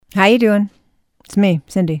How you doing? It's me,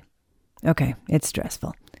 Cindy. Okay, it's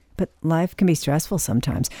stressful. But life can be stressful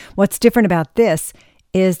sometimes. What's different about this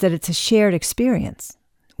is that it's a shared experience.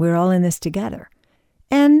 We're all in this together.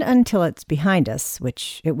 And until it's behind us,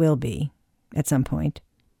 which it will be at some point,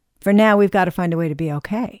 for now we've got to find a way to be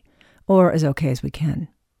okay, or as okay as we can.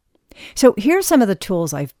 So here's some of the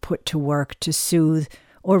tools I've put to work to soothe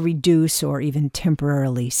or reduce or even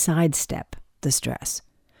temporarily sidestep the stress.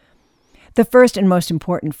 The first and most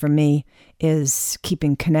important for me is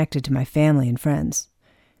keeping connected to my family and friends.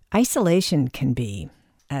 Isolation can be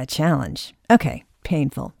a challenge. Okay,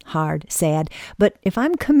 painful, hard, sad, but if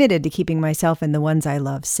I'm committed to keeping myself and the ones I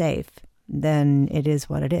love safe, then it is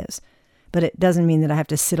what it is. But it doesn't mean that I have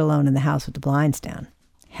to sit alone in the house with the blinds down.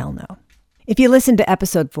 Hell no. If you listen to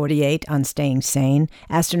episode 48 on staying sane,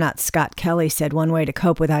 astronaut Scott Kelly said one way to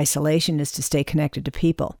cope with isolation is to stay connected to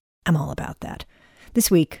people. I'm all about that. This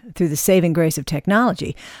week, through the saving grace of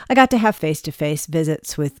technology, I got to have face-to-face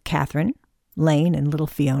visits with Catherine, Lane, and little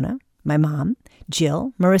Fiona, my mom,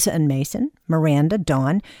 Jill, Marissa and Mason, Miranda,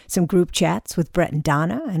 Dawn, some group chats with Brett and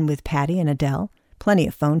Donna, and with Patty and Adele, plenty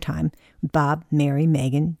of phone time, Bob, Mary,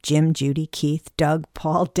 Megan, Jim, Judy, Keith, Doug,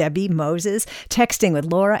 Paul, Debbie, Moses, texting with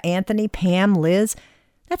Laura, Anthony, Pam, Liz.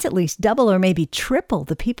 That's at least double or maybe triple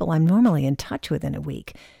the people I'm normally in touch with in a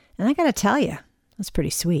week. And I got to tell you, that's pretty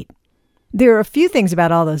sweet. There are a few things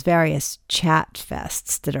about all those various chat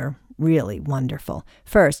fests that are really wonderful.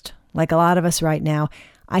 First, like a lot of us right now,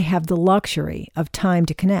 I have the luxury of time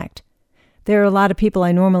to connect. There are a lot of people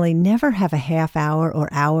I normally never have a half hour or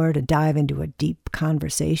hour to dive into a deep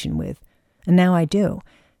conversation with. And now I do.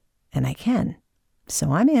 And I can.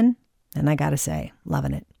 So I'm in. And I gotta say,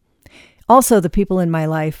 loving it. Also, the people in my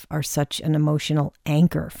life are such an emotional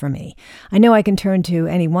anchor for me. I know I can turn to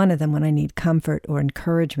any one of them when I need comfort or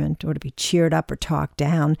encouragement or to be cheered up or talked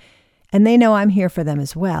down. And they know I'm here for them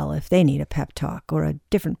as well if they need a pep talk or a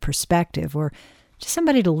different perspective or just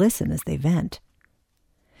somebody to listen as they vent.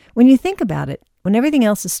 When you think about it, when everything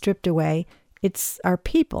else is stripped away, it's our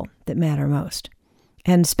people that matter most.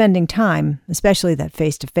 And spending time, especially that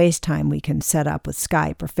face-to-face time we can set up with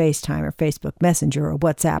Skype or FaceTime or Facebook Messenger or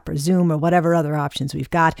WhatsApp or Zoom or whatever other options we've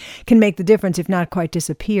got, can make the difference, if not quite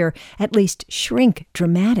disappear, at least shrink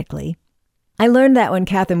dramatically. I learned that when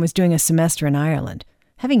Catherine was doing a semester in Ireland.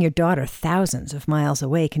 Having your daughter thousands of miles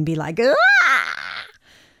away can be like, ah!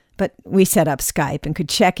 But we set up Skype and could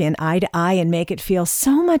check in eye to eye and make it feel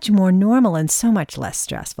so much more normal and so much less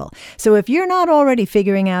stressful. So if you're not already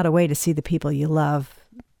figuring out a way to see the people you love,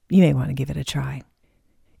 you may want to give it a try.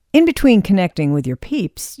 In between connecting with your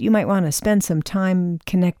peeps, you might want to spend some time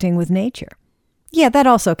connecting with nature. Yeah, that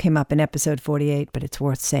also came up in episode 48, but it's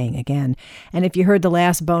worth saying again. And if you heard the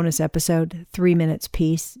last bonus episode, 3 minutes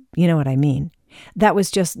peace, you know what I mean. That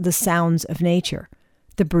was just the sounds of nature.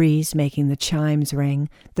 The breeze making the chimes ring,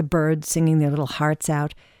 the birds singing their little hearts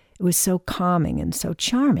out. It was so calming and so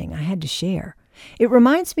charming, I had to share. It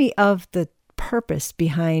reminds me of the purpose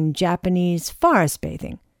behind Japanese forest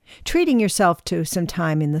bathing, treating yourself to some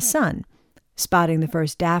time in the sun, spotting the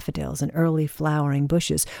first daffodils and early flowering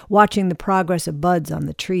bushes, watching the progress of buds on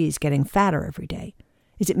the trees getting fatter every day.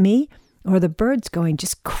 Is it me, or are the birds going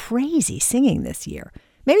just crazy singing this year?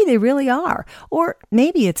 Maybe they really are, or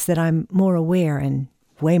maybe it's that I'm more aware and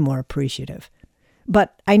way more appreciative.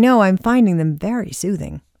 But I know I'm finding them very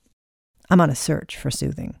soothing. I'm on a search for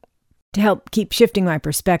soothing. To help keep shifting my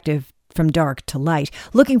perspective from dark to light,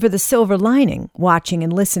 looking for the silver lining, watching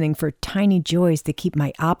and listening for tiny joys that keep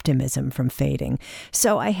my optimism from fading.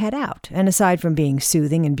 So I head out, and aside from being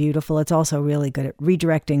soothing and beautiful, it's also really good at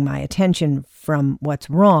redirecting my attention from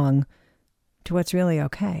what's wrong to what's really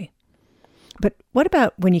okay. But what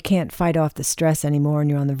about when you can't fight off the stress anymore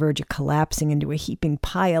and you're on the verge of collapsing into a heaping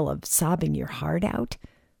pile of sobbing your heart out?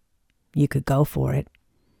 You could go for it.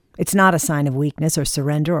 It's not a sign of weakness or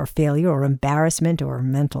surrender or failure or embarrassment or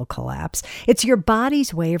mental collapse. It's your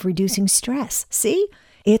body's way of reducing stress. See?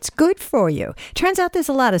 It's good for you. Turns out there's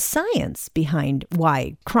a lot of science behind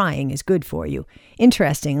why crying is good for you.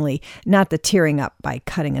 Interestingly, not the tearing up by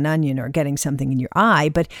cutting an onion or getting something in your eye,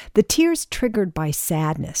 but the tears triggered by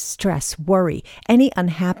sadness, stress, worry, any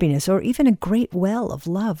unhappiness, or even a great well of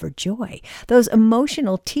love or joy. Those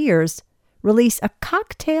emotional tears release a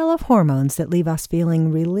cocktail of hormones that leave us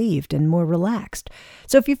feeling relieved and more relaxed.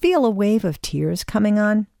 So if you feel a wave of tears coming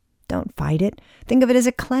on, don't fight it. Think of it as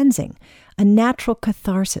a cleansing, a natural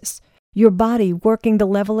catharsis, your body working to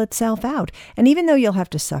level itself out. And even though you'll have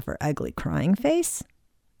to suffer ugly crying face,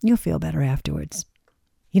 you'll feel better afterwards.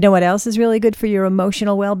 You know what else is really good for your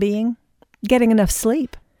emotional well-being? Getting enough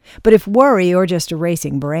sleep. But if worry or just a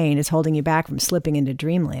racing brain is holding you back from slipping into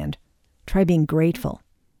dreamland, try being grateful.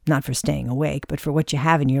 Not for staying awake, but for what you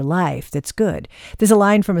have in your life that's good. There's a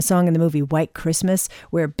line from a song in the movie White Christmas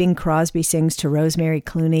where Bing Crosby sings to Rosemary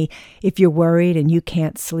Clooney, "If you're worried and you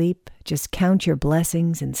can't sleep, just count your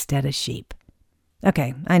blessings instead of sheep."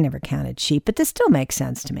 Okay, I never counted sheep, but this still makes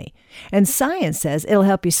sense to me. And science says it'll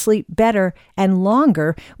help you sleep better and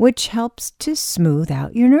longer, which helps to smooth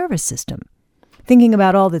out your nervous system. Thinking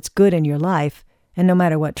about all that's good in your life, and no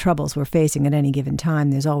matter what troubles we're facing at any given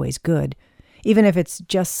time, there's always good, even if it's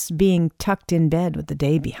just being tucked in bed with the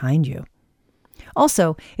day behind you.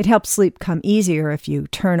 Also, it helps sleep come easier if you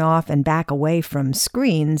turn off and back away from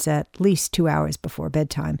screens at least 2 hours before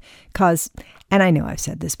bedtime. Because, and I know I've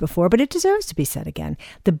said this before, but it deserves to be said again,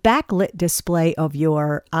 the backlit display of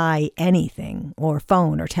your anything, or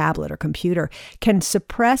phone or tablet or computer, can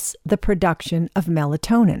suppress the production of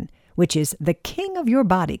melatonin, which is the king of your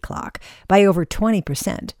body clock, by over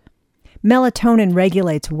 20%. Melatonin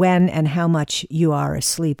regulates when and how much you are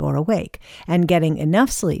asleep or awake, and getting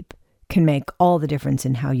enough sleep can make all the difference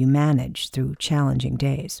in how you manage through challenging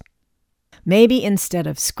days. Maybe instead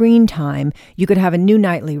of screen time, you could have a new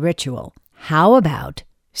nightly ritual. How about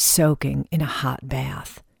soaking in a hot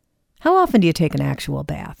bath? How often do you take an actual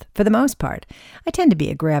bath? For the most part, I tend to be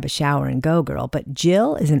a grab a shower and go girl, but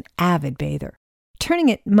Jill is an avid bather, turning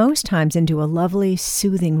it most times into a lovely,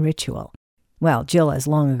 soothing ritual. Well, Jill has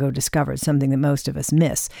long ago discovered something that most of us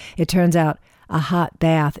miss. It turns out a hot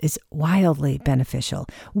bath is wildly beneficial,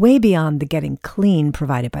 way beyond the getting clean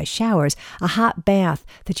provided by showers. A hot bath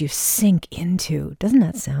that you sink into, doesn't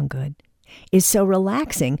that sound good? Is so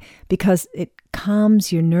relaxing because it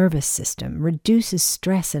calms your nervous system, reduces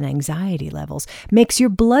stress and anxiety levels, makes your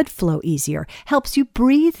blood flow easier, helps you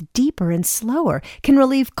breathe deeper and slower, can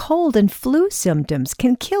relieve cold and flu symptoms,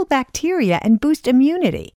 can kill bacteria and boost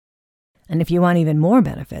immunity. And if you want even more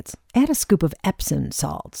benefits, add a scoop of Epsom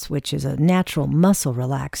salts, which is a natural muscle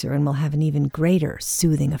relaxer and will have an even greater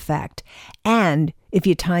soothing effect. And if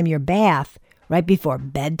you time your bath right before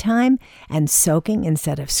bedtime and soaking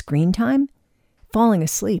instead of screen time, falling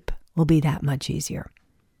asleep will be that much easier.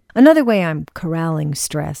 Another way I'm corralling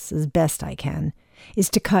stress as best I can is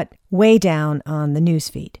to cut way down on the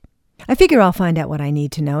newsfeed. I figure I'll find out what I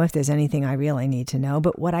need to know if there's anything I really need to know,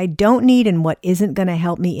 but what I don't need and what isn't going to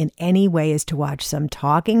help me in any way is to watch some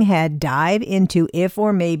talking head dive into if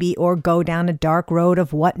or maybe or go down a dark road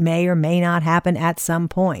of what may or may not happen at some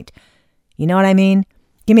point. You know what I mean?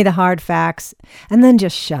 Give me the hard facts and then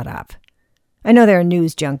just shut up. I know there are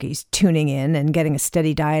news junkies tuning in and getting a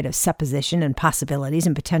steady diet of supposition and possibilities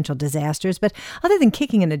and potential disasters, but other than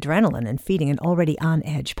kicking an adrenaline and feeding an already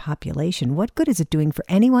on-edge population, what good is it doing for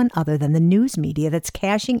anyone other than the news media that's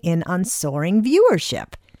cashing in on soaring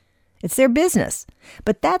viewership? It's their business,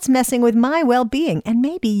 but that's messing with my well-being and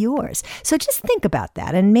maybe yours. So just think about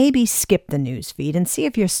that and maybe skip the news feed and see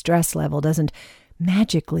if your stress level doesn't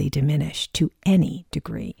magically diminish to any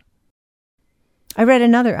degree. I read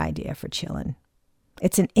another idea for chillin'.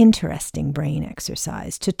 It's an interesting brain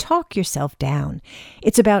exercise to talk yourself down.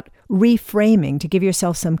 It's about reframing to give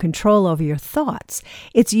yourself some control over your thoughts.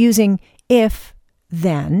 It's using if,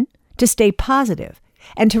 then to stay positive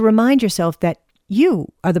and to remind yourself that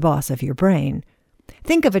you are the boss of your brain.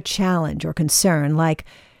 Think of a challenge or concern like,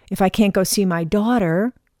 if I can't go see my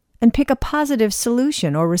daughter, and pick a positive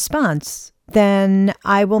solution or response, then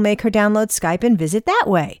I will make her download Skype and visit that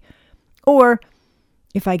way. Or,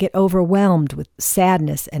 if I get overwhelmed with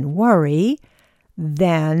sadness and worry,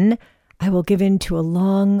 then I will give in to a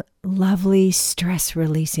long, lovely,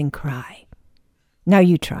 stress-releasing cry. Now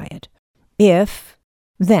you try it. If,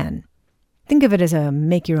 then. Think of it as a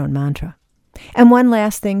make-your-own mantra. And one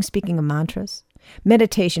last thing, speaking of mantras,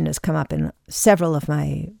 meditation has come up in several of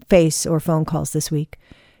my face or phone calls this week.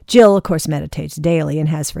 Jill, of course, meditates daily and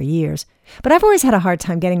has for years, but I've always had a hard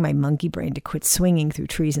time getting my monkey brain to quit swinging through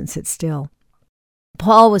trees and sit still.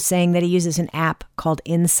 Paul was saying that he uses an app called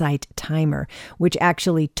Insight Timer, which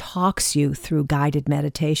actually talks you through guided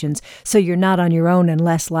meditations, so you're not on your own and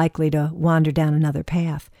less likely to wander down another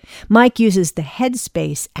path. Mike uses the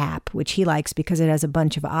Headspace app, which he likes because it has a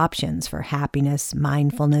bunch of options for happiness,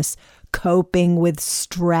 mindfulness, coping with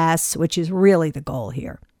stress, which is really the goal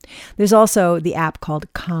here. There's also the app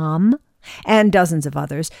called Calm, and dozens of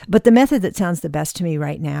others, but the method that sounds the best to me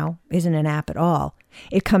right now isn't an app at all.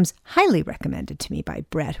 It comes highly recommended to me by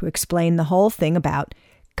Brett, who explained the whole thing about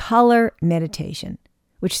color meditation,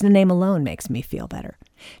 which the name alone makes me feel better.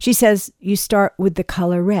 She says you start with the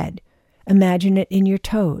color red. Imagine it in your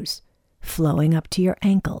toes, flowing up to your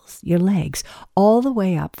ankles, your legs, all the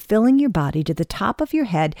way up, filling your body to the top of your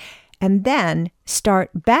head, and then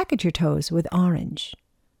start back at your toes with orange,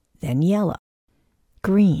 then yellow,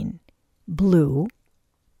 green, blue,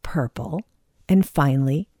 purple, and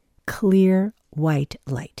finally, clear white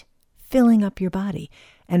light, filling up your body.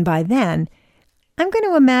 And by then, I'm going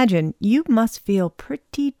to imagine you must feel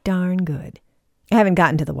pretty darn good. I haven't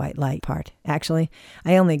gotten to the white light part, actually.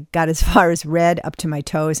 I only got as far as red up to my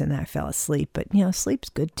toes and then I fell asleep. But, sleep's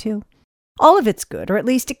good too. All of it's good, or at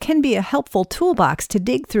least it can be a helpful toolbox to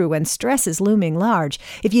dig through when stress is looming large.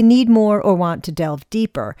 If you need more or want to delve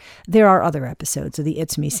deeper, there are other episodes of the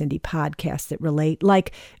It's Me, Cindy podcast that relate,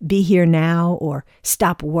 like Be Here Now or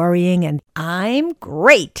Stop Worrying and I'm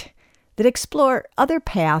Great, that explore other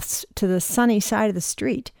paths to the sunny side of the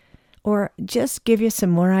street, or just give you some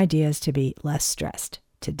more ideas to be less stressed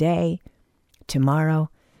today, tomorrow,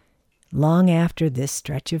 long after this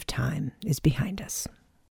stretch of time is behind us.